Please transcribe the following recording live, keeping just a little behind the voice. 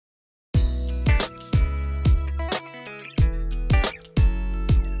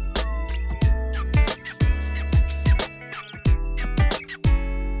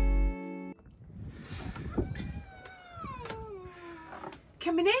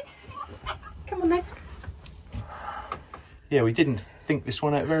Come on then. Yeah, we didn't think this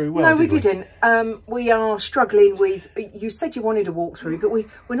one out very well. No, we didn't. We are struggling with. You said you wanted a walkthrough, but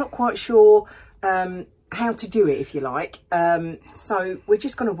we're not quite sure how to do it, if you like. So we're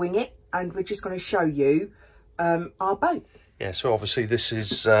just going to wing it, and we're just going to show you our boat. Yeah. So obviously this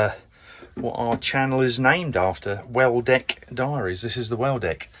is what our channel is named after, Well Deck Diaries. This is the well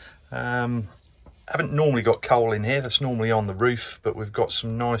deck. Haven't normally got coal in here. That's normally on the roof, but we've got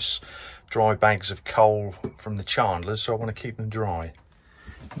some nice dry bags of coal from the chandlers, so I want to keep them dry.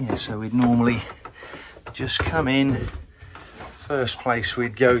 Yeah, so we'd normally just come in. First place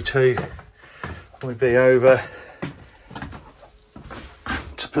we'd go to would be over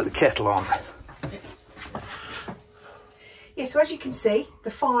to put the kettle on. Yeah, so as you can see,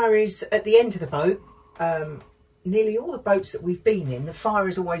 the fire is at the end of the boat. Nearly all the boats that we've been in, the fire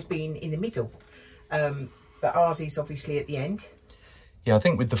has always been in the middle, but ours is obviously at the end. Yeah, I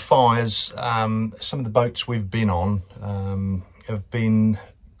think with the fires, some of the boats we've been on have been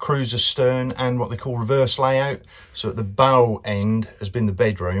cruiser stern and what they call reverse layout. So at the bow end has been the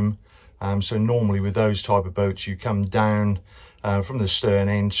bedroom. So normally with those type of boats, you come down from the stern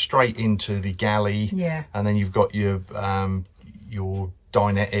end straight into the galley. Yeah. And then you've got your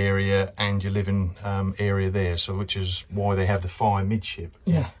dinette area and your living area there. So which is why they have the fire midship.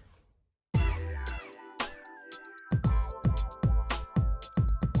 Yeah.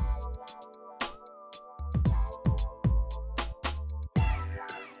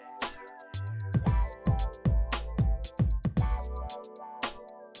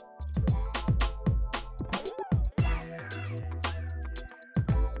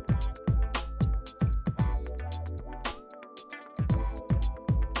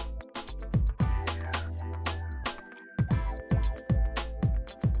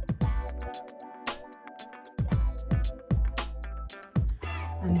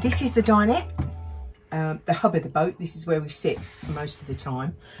 And this is the dinette, the hub of the boat. This is where we sit for most of the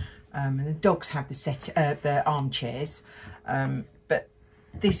time. And the dogs have the armchairs. But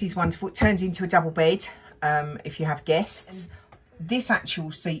this is wonderful. It turns into a double bed if you have guests. This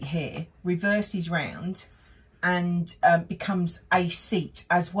actual seat here reverses round and becomes a seat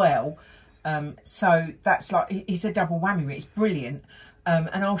as well. So that's like, it's a double whammy. It's brilliant.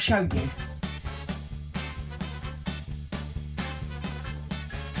 And I'll show you.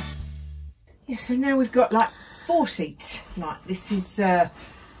 Yeah, so now we've got like 4 seats. Like this is a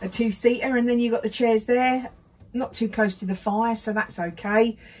 2-seater, and then you've got the chairs there, not too close to the fire, so that's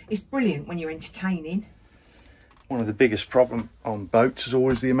okay. It's brilliant when you're entertaining. One of the biggest problems on boats is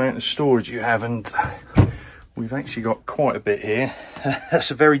always the amount of storage you have, and we've actually got quite a bit here. That's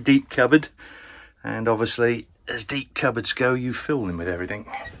a very deep cupboard, and obviously as deep cupboards go, you fill them with everything.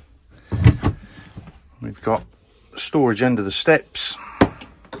 We've got storage under the steps.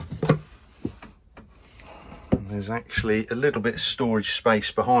 There's actually a little bit of storage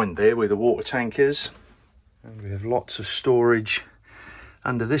space behind there where the water tank is. And we have lots of storage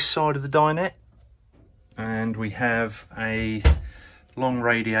under this side of the dinette. And we have a long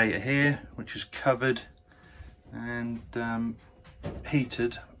radiator here, which is covered and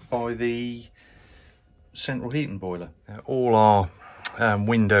heated by the central heating boiler. All our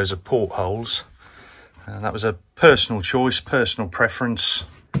windows are portholes. That was a personal choice, personal preference.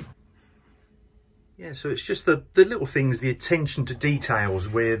 Yeah, so it's just the little things, the attention to details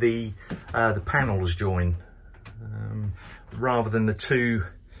where the panels join, rather than the two.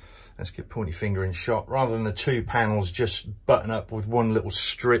 Let's get pointy finger in shot. Rather than the two panels just button up with one little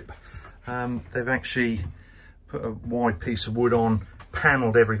strip, they've actually put a wide piece of wood on,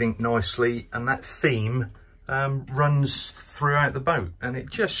 panelled everything nicely, and that theme runs throughout the boat, and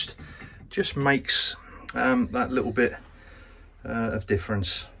it just makes that little bit of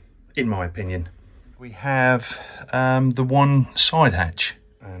difference, in my opinion. We have the one side hatch,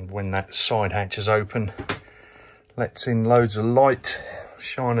 and when that side hatch is open, lets in loads of light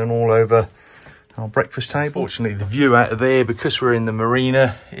shining all over our breakfast table. Fortunately, the view out of there, because we're in the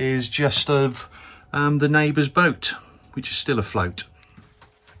marina, is just of the neighbour's boat, which is still afloat.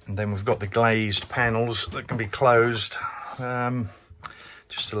 And then we've got the glazed panels that can be closed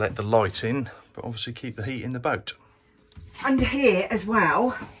just to let the light in, but obviously keep the heat in the boat. Under here as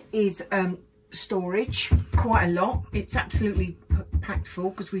well is storage, quite a lot. It's absolutely packed full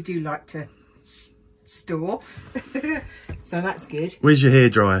because we do like to store. So that's good. Where's your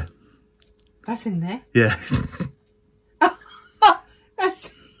hairdryer? That's in there. Yeah.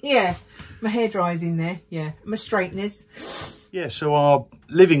 Yeah, my hairdryer's in there. Yeah, my straighteners. Yeah, so our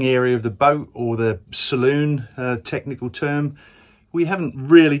living area of the boat, or the saloon, technical term, we haven't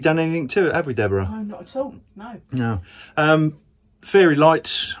really done anything to it, have we, Deborah? No, not at all. No. No. Fairy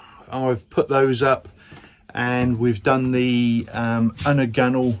lights I've put those up, and we've done the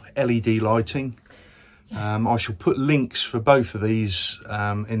undergunnel LED lighting. I shall put links for both of these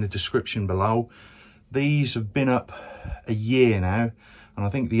in the description below. These have been up a year now, and I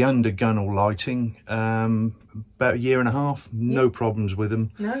think the undergunnel lighting about a year and a half, no problems with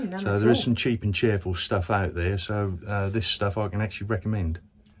them. No, so there is some cheap and cheerful stuff out there, so this stuff I can actually recommend.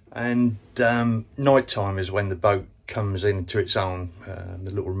 And night time is when the boat comes into its own.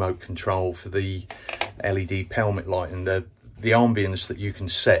 The little remote control for the LED pelmet light and the ambience that you can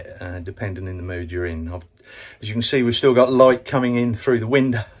set depending on the mood you're in. As you can see, we've still got light coming in through the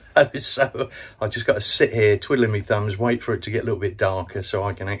window, so I've just got to sit here twiddling my thumbs, wait for it to get a little bit darker so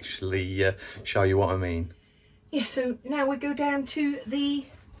I can actually show you what I mean. Yeah, so now we go down to the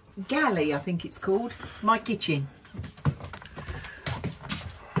galley, I think it's called, my kitchen.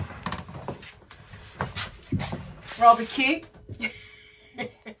 Rather cute.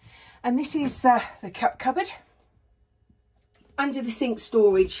 And this is the cupboard. Under the sink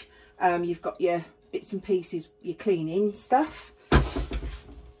storage, you've got your bits and pieces, your cleaning stuff,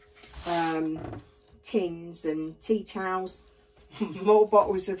 tins and tea towels, more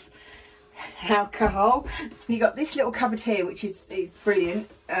bottles of alcohol. You've got this little cupboard here, which is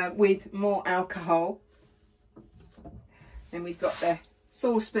brilliant, with more alcohol. Then we've got the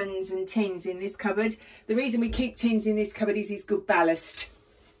saucepans and tins in this cupboard. The reason we keep tins in this cupboard is it's good ballast.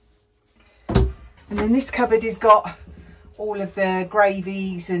 And then this cupboard has got all of the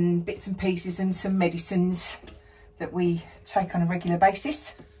gravies and bits and pieces and some medicines that we take on a regular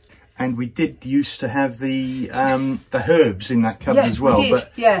basis. And we did used to have the herbs in that cupboard as well,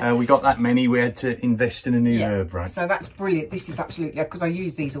 but we got that many, we had to invest in a new herb rack. So that's brilliant. This is absolutely, because I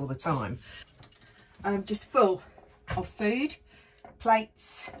use these all the time. Just full of food,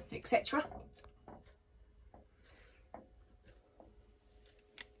 plates, etc.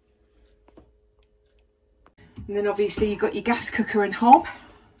 And then obviously you've got your gas cooker and hob.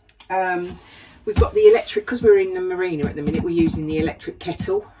 We've got the electric, because we're in the marina at the minute, we're using the electric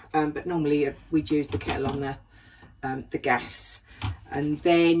kettle, but normally we'd use the kettle on the gas. And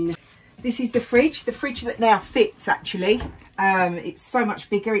then this is the fridge that now fits actually. It's so much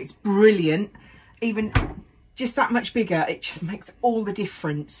bigger, it's brilliant. Even just that much bigger, it just makes all the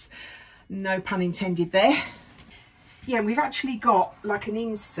difference. No pun intended there. Yeah, and we've actually got like an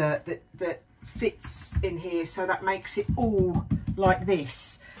insert that fits in here, so that makes it all like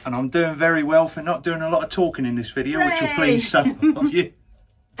this. And I'm doing very well for not doing a lot of talking in this video, which will please some of you.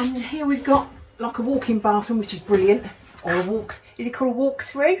 And here we've got like a walk-in bathroom, which is brilliant, or is it called a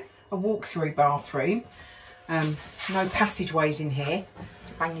walk-through? A walk-through bathroom. No passageways in here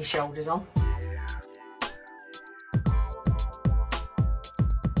to bang your shoulders on.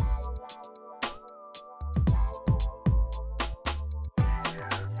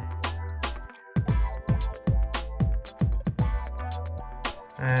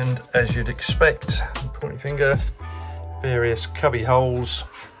 And as you'd expect, pointing finger, various cubby holes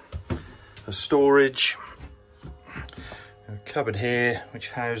for storage. A cupboard here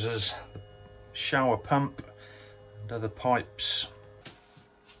which houses the shower pump and other pipes.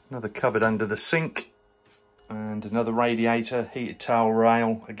 Another cupboard under the sink, and another radiator, heated towel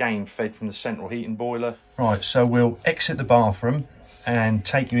rail, again fed from the central heating boiler. Right, so we'll exit the bathroom and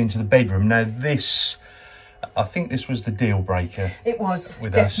take you into the bedroom. Now this, I think this was the deal breaker. It was,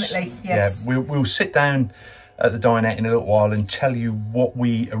 with definitely, us. yes. Yeah, we'll sit down at the dinette in a little while and tell you what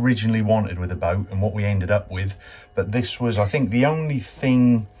we originally wanted with the boat and what we ended up with. But this was, I think, the only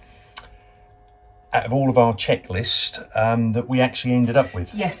thing out of all of our checklist that we actually ended up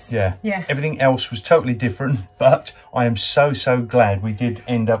with. Yes. Yeah. Yeah. Everything else was totally different, but I am so glad we did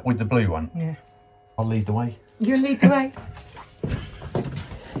end up with the blue one. Yeah. I'll lead the way. You lead the way.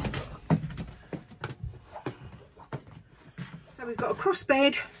 So we've got a cross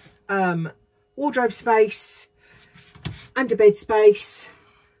bed, wardrobe space, underbed space.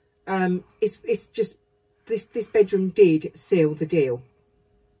 It's just this bedroom did seal the deal.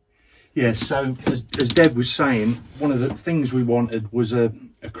 Yeah, so as Deb was saying, one of the things we wanted was a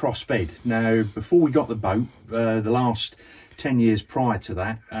cross bed. Now, before we got the boat, the last 10 years prior to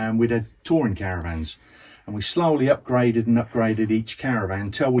that, we'd had touring caravans, and we slowly upgraded each caravan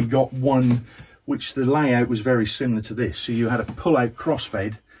until we got one which the layout was very similar to this. So you had a pull-out cross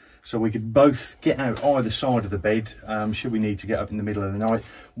bed, so we could both get out either side of the bed should we need to get up in the middle of the night.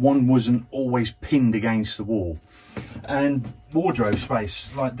 One wasn't always pinned against the wall. And wardrobe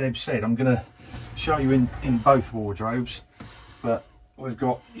space, like Deb said, I'm going to show you in both wardrobes, but we've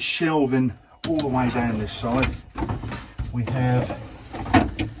got shelving all the way down this side. We have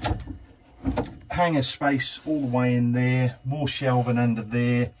hanger space all the way in there, more shelving under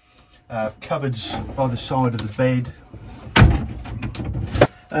there, cupboards by the side of the bed,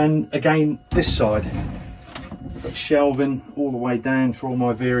 and again this side, got shelving all the way down for all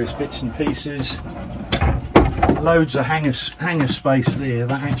my various bits and pieces. Loads of hanger space there.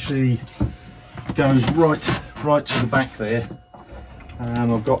 That actually goes right to the back there.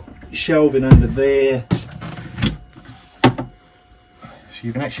 I've got shelving under there, so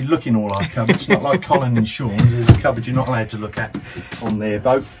you can actually look in all our cupboards. Not like Colin and Sean's. There's a cupboard you're not allowed to look at on their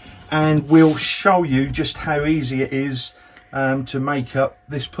boat. And we'll show you just how easy it is to make up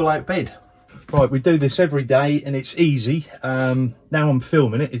this pull-out bed. Right, we do this every day and it's easy. Now I'm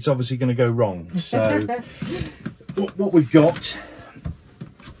filming it, it's obviously going to go wrong. So what we've got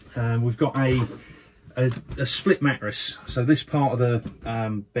a split mattress. So this part of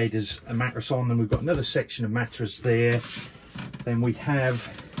the bed is a mattress on, and we've got another section of mattress there. Then we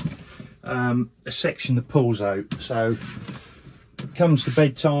have a section that pulls out. So it comes to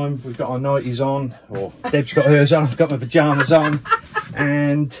bedtime, we've got our nighties on, or Deb's got hers on, I've got my pyjamas on,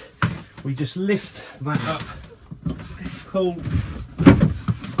 and we just lift that up, pull.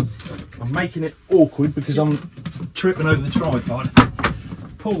 I'm making it awkward because I'm tripping over the tripod.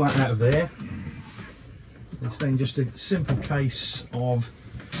 Pull that out of there. It's then just a simple case of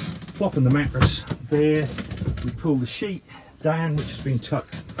plopping the mattress there. We pull the sheet down, which has been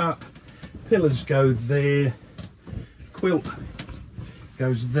tucked up. Pillows go there. Quilt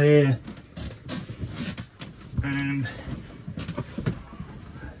goes there. And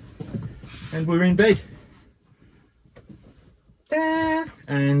we're in bed.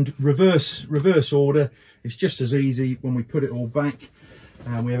 And reverse order. It's just as easy when we put it all back.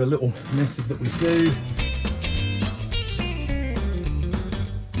 We have a little method that we do.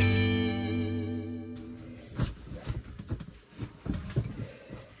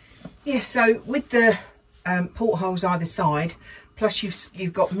 Yes, so with the portholes either side, plus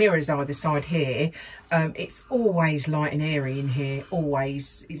you've got mirrors either side here, it's always light and airy in here,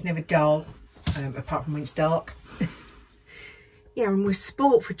 always. It's never dull, apart from when it's dark. Yeah, and we're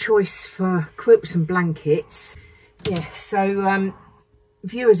sport for choice for quilts and blankets. Yeah, so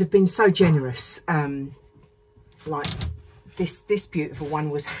viewers have been so generous. Like this beautiful one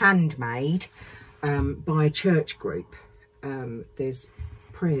was handmade by a church group. There's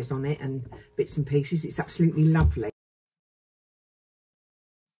prayers on it and bits and pieces. It's absolutely lovely.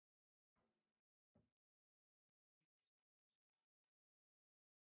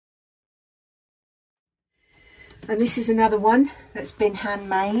 And this is another one that's been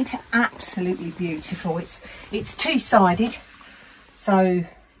handmade. Absolutely beautiful. It's two-sided, so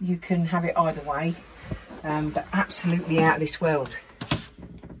you can have it either way, but absolutely out of this world.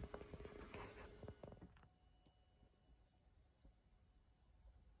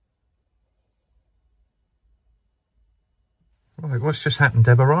 Right, what's just happened,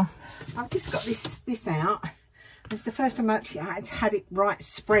 Deborah? I've just got this out. It's the first time I actually had it right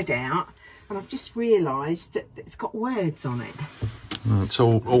spread out, and I've just realised that it's got words on it. It's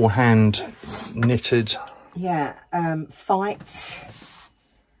all hand knitted. Yeah, fight,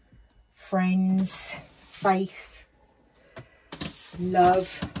 friends, faith,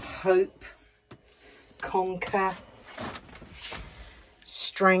 love, hope, conquer,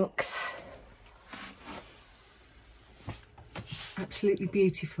 strength. Absolutely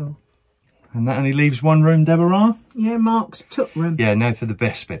beautiful. And that only leaves one room, Deborah? Yeah, Mark's took room. Yeah, now for the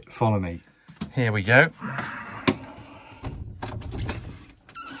best bit. Follow me. Here we go.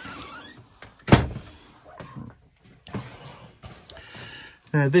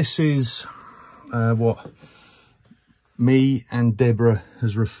 Now this is what me and Deborah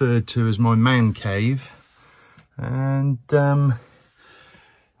has referred to as my man cave, and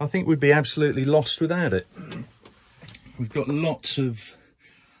I think we'd be absolutely lost without it. We've got lots of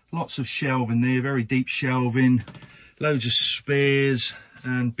shelving there, very deep shelving, loads of spares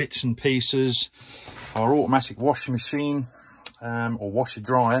and bits and pieces. Our automatic washing machine or washer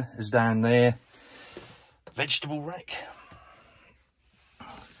dryer is down there. The vegetable rack.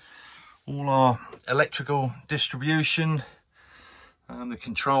 All our electrical distribution, the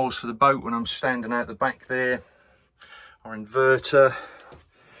controls for the boat when I'm standing out the back there, our inverter,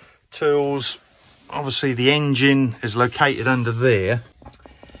 tools. Obviously the engine is located under there.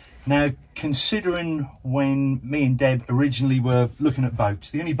 Now, considering when me and Deb originally were looking at boats,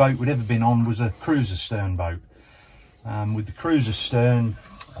 the only boat we'd ever been on was a cruiser stern boat. With the cruiser stern,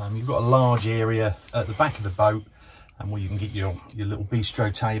 you've got a large area at the back of the boat where you can get your little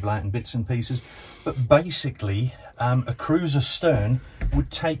bistro table out and bits and pieces. But basically, a cruiser stern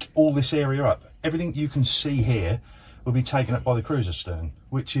would take all this area up. Everything you can see here will be taken up by the cruiser stern,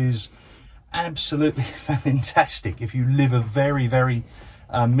 which is absolutely fantastic if you live a very, very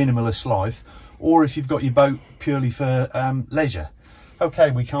minimalist life, or if you've got your boat purely for leisure.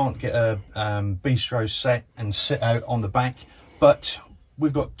 Okay, we can't get a bistro set and sit out on the back, but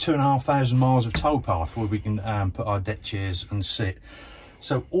we've got 2,500 miles of towpath where we can put our deck chairs and sit.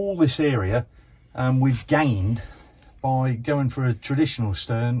 So all this area we've gained by going for a traditional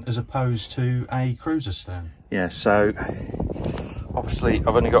stern as opposed to a cruiser stern. Yeah, so obviously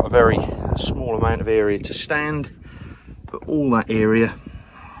I've only got a very small amount of area to stand, but all that area,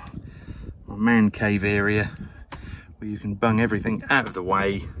 my man cave area, where you can bung everything out of the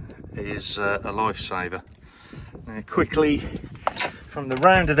way, is a lifesaver. Now quickly, from the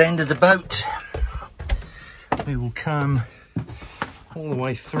rounded end of the boat, we will come all the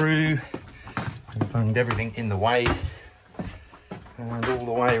way through and bunged everything in the way and all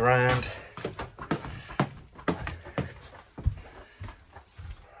the way around.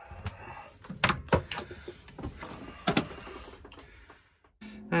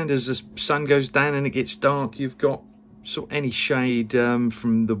 And as the sun goes down and it gets dark, you've got sort of any shade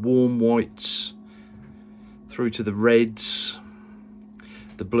from the warm whites through to the reds,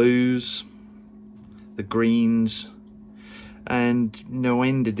 the blues, the greens, and no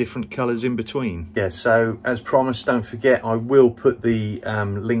end of different colours in between. Yeah, so as promised, don't forget, I will put the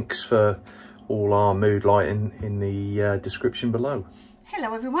links for all our mood lighting in the description below.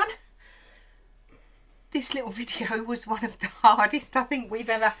 Hello everyone. This little video was one of the hardest I think we've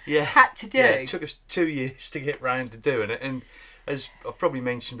ever had to do. Yeah, it took us 2 years to get round to doing it, and as I've probably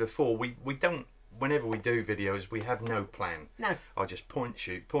mentioned before, we don't, whenever we do videos, we have no plan. No. I just point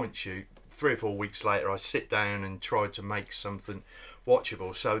shoot. 3 or 4 weeks later I sit down and try to make something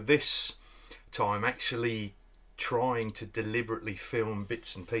watchable. So this time actually trying to deliberately film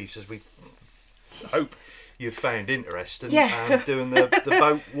bits and pieces we hope you've found interesting, doing the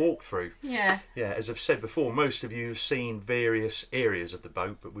boat walkthrough. Yeah, as I've said before, most of you have seen various areas of the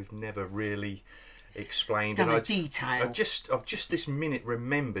boat, but we've never really explained detail. I've just this minute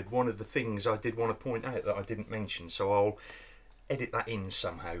remembered one of the things I did want to point out that I didn't mention, so I'll edit that in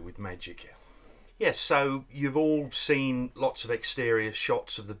somehow with magic. Yes, so you've all seen lots of exterior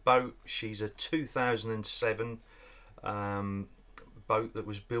shots of the boat. She's a 2007 boat that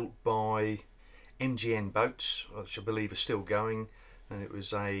was built by MGN Boats, which I believe are still going, and it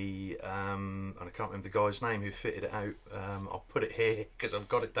was a and I can't remember the guy's name who fitted it out. I'll put it here because I've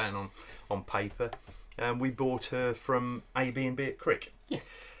got it down on paper. We bought her from AB&B at Crick. Yeah,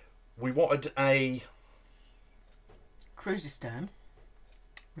 we wanted a cruiser stern,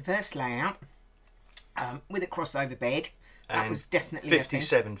 reverse layout, with a crossover bed. That was definitely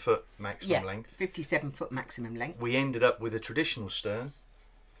 57 foot maximum length. 57 foot maximum length. We ended up with a traditional stern,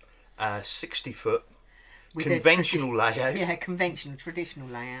 60 foot with conventional layout. Yeah, conventional, traditional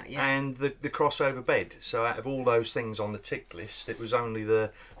layout. Yeah, and the crossover bed. So out of all those things on the tick list, it was only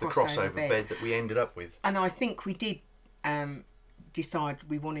the crossover bed that we ended up with. And I think we did decide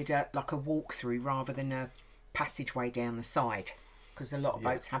we wanted like a walkthrough rather than a passageway down the side, because a lot of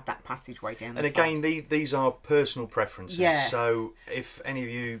boats have that passageway down the side. And again, these are personal preferences. Yeah. So if any of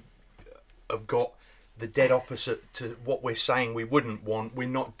you have got the dead opposite to what we're saying we wouldn't want, we're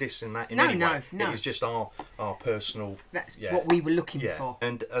not dissing that in any way. No. It was just our personal. That's what we were looking for.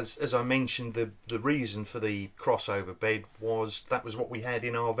 And as I mentioned, the reason for the crossover bed was that was what we had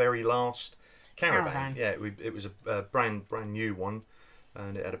in our very last caravan. Yeah, it was a brand new one,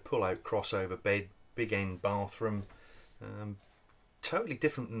 and it had a pull-out crossover bed, big end bathroom, totally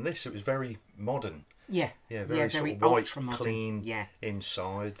different than this. It was very modern. Yeah, very sort of white, clean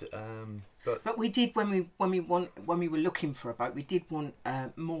inside. But we did, when we were looking for a boat, we did want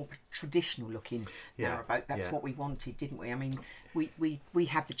more traditional looking narrowboat. That's what we wanted, didn't we? I mean, we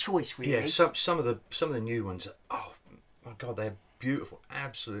had the choice, really. Yeah, some of the new ones, oh my God, they're beautiful,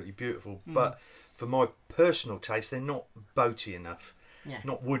 absolutely beautiful. But for my personal taste, they're not boaty enough. Yeah.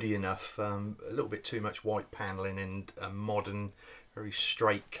 Not woody enough. A little bit too much white panelling and modern, very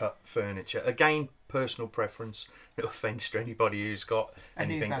straight cut furniture. Again, personal preference. No offence to anybody who's got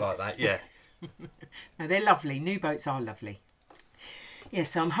anything like that. Yeah. No, they're lovely. New boats are lovely. Yeah,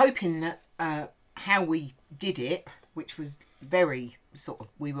 so I'm hoping that how we did it, which was very sort of,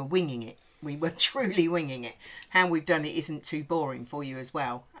 we were winging it. We were truly winging it. How we've done it isn't too boring for you as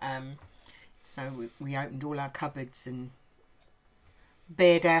well. So we opened all our cupboards and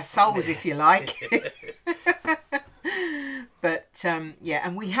bared our souls, if you like. But yeah,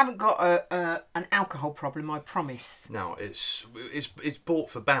 and we haven't got an alcohol problem, I promise. No, it's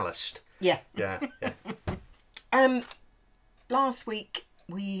bought for ballast. Yeah. Yeah. Last week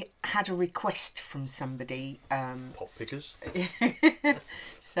we had a request from somebody. Pop pickers.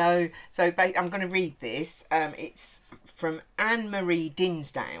 So I'm going to read this. It's from Anne-Marie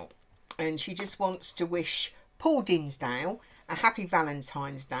Dinsdale, and she just wants to wish Paul Dinsdale a happy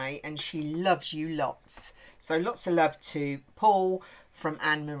Valentine's Day, and she loves you lots. So lots of love to Paul from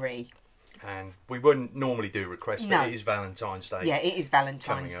Anne-Marie. And we wouldn't normally do requests, but it is Valentine's Day. Yeah, it is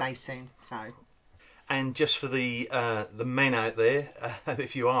Valentine's Day soon. So, and just for the men out there,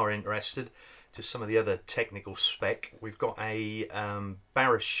 if you are interested, just some of the other technical spec. We've got a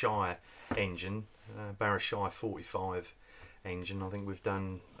Barris Shire engine, Barris Shire 45 engine. I think we've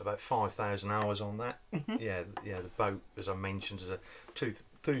done about 5,000 hours on that. Yeah, the boat, as I mentioned, is a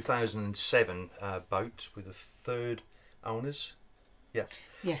 2007 boat with a third owners.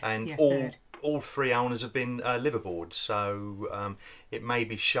 And all three owners have been liverboard, so it may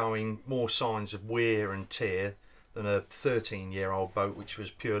be showing more signs of wear and tear than a 13-year-old boat, which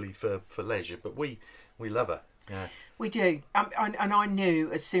was purely for leisure. But we love her. Yeah, we do. And I knew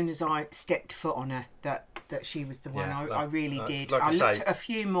as soon as I stepped foot on her that she was the one. I really did. Like I looked at a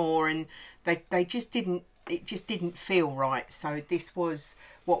few more, and they just didn't. It just didn't feel right. So this was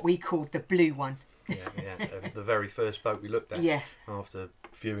what we called the blue one. Yeah, the very first boat we looked at. Yeah. After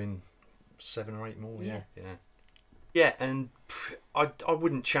viewing 7 or 8 more. Yeah, and I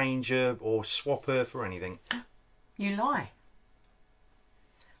wouldn't change her or swap her for anything. You lie.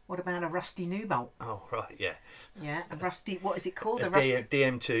 What about a rusty Narrowboat? Oh right, yeah. Yeah, a rusty. What is it called?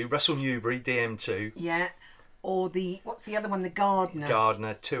 DM2, Russell Newbury DM2. Yeah, or what's the other one? The Gardner.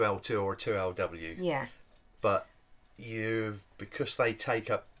 Gardner 2L2 or a 2LW. Yeah. But because they take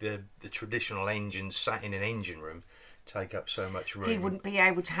up the traditional engines sat in an engine room, take up so much room. He wouldn't be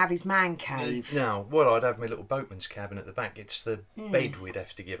able to have his man cave. No, well, I'd have my little boatman's cabin at the back. It's the bed we'd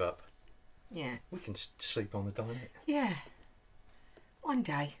have to give up. Yeah. We can sleep on the dinette. Yeah. One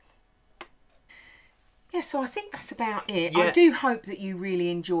day. Yeah, so I think that's about it. Yeah. I do hope that you really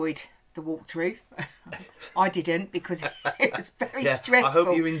enjoyed the walkthrough. I didn't, because it was very stressful. I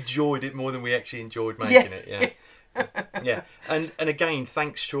hope you enjoyed it more than we actually enjoyed making it. Yeah. Yeah, and again,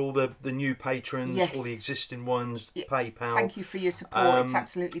 thanks to all the new patrons, all the existing ones, PayPal. Thank you for your support. It's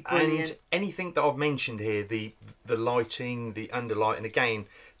absolutely brilliant. And anything that I've mentioned here, the lighting, the underlighting, again,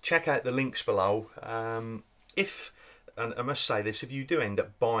 check out the links below. And I must say this, if you do end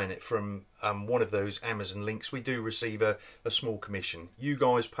up buying it from one of those Amazon links, we do receive a small commission. You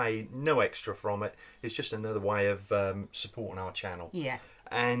guys pay no extra from it. It's just another way of supporting our channel. Yeah.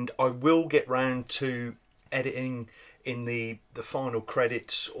 And I will get round to editing in the final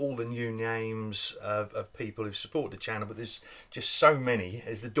credits all the new names of people who've supported the channel, but there's just so many.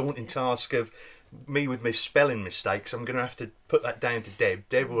 It's the daunting task of me with my spelling mistakes. I'm going to have to put that down to Deb.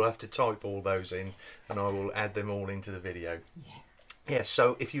 Deb will have to type all those in, and I will add them all into the video. Yeah,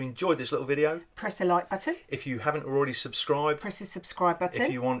 so if you enjoyed this little video, press the like button. If you haven't already subscribed, press the subscribe button.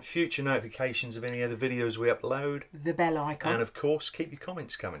 If you want future notifications of any other videos we upload, the bell icon. And of course, keep your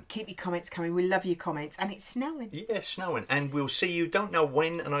comments coming. Keep your comments coming. We love your comments. And it's snowing. Yeah, snowing. And we'll see you, don't know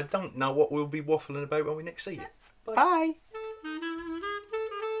when, and I don't know what we'll be waffling about when we next see you. Bye. Bye.